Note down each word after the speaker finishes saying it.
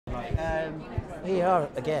Here you are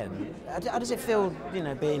again. How does it feel,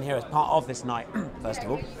 being here as part of this night, first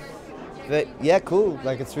of all? But yeah, cool.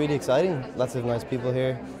 Like, it's really exciting. Lots of nice people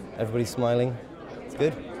here. Everybody's smiling. It's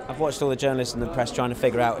good. I've watched all the journalists and the press trying to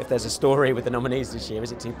figure out if there's a story with the nominees this year.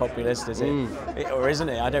 Is it too populist? Is it, or isn't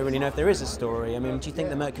it? I don't really know if there is a story. I mean, do you think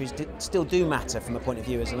the Mercurys still do matter from a point of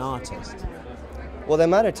view as an artist? Well, they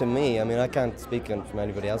matter to me. I mean, I can't speak from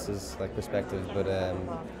anybody else's perspective, but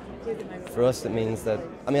for us, it means that.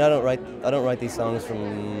 I mean, I don't write these songs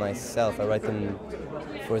from myself. I write them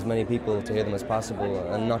for as many people to hear them as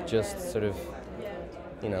possible, and not just sort of,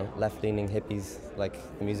 left-leaning hippies like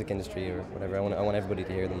the music industry or whatever. I want everybody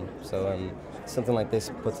to hear them. So something like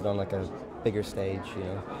this puts it on like a bigger stage,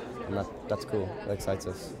 and that's cool. That excites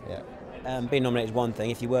us. Yeah. Being nominated is one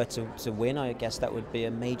thing. If you were to win, I guess that would be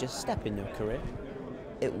a major step in your career.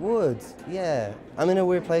 It would, yeah. I'm in a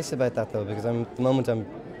weird place about that though, because at the moment I'm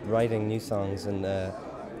writing new songs, and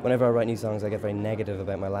whenever I write new songs, I get very negative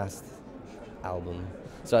about my last album.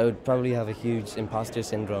 So I would probably have a huge imposter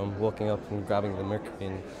syndrome walking up and grabbing the Mercury,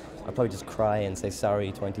 and I'd probably just cry and say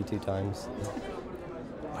sorry 22 times.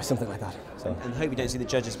 Or something like that. So. And hope you don't see the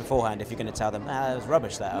judges beforehand if you're going to tell them, that was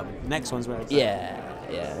rubbish, that album. Next one's where it's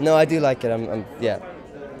Yeah. No, I do like it. Yeah,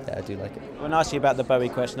 I do like it. I want to ask you about the Bowie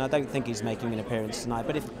question. I don't think he's making an appearance tonight,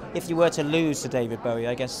 but if you were to lose to David Bowie,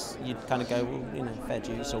 I guess you'd kind of go, well, fair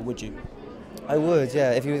dues, or would you? I would,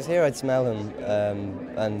 yeah. If he was here, I'd smell him,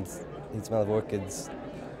 and he'd smell of orchids.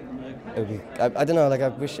 It would be, I don't know, like I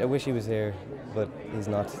wish he was here, but he's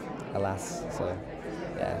not, alas. So,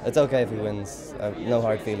 yeah, it's okay if he wins. No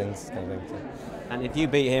hard feelings, kind of thing. So. And if you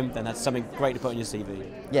beat him, then that's something great to put on your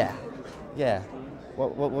CV. Yeah.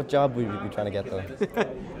 What job would you be trying to get though?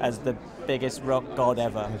 As the biggest rock god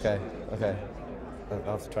ever. Okay. I'll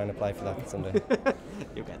have to try and apply for that someday.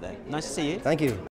 You'll get there. Nice to see you. Thank you.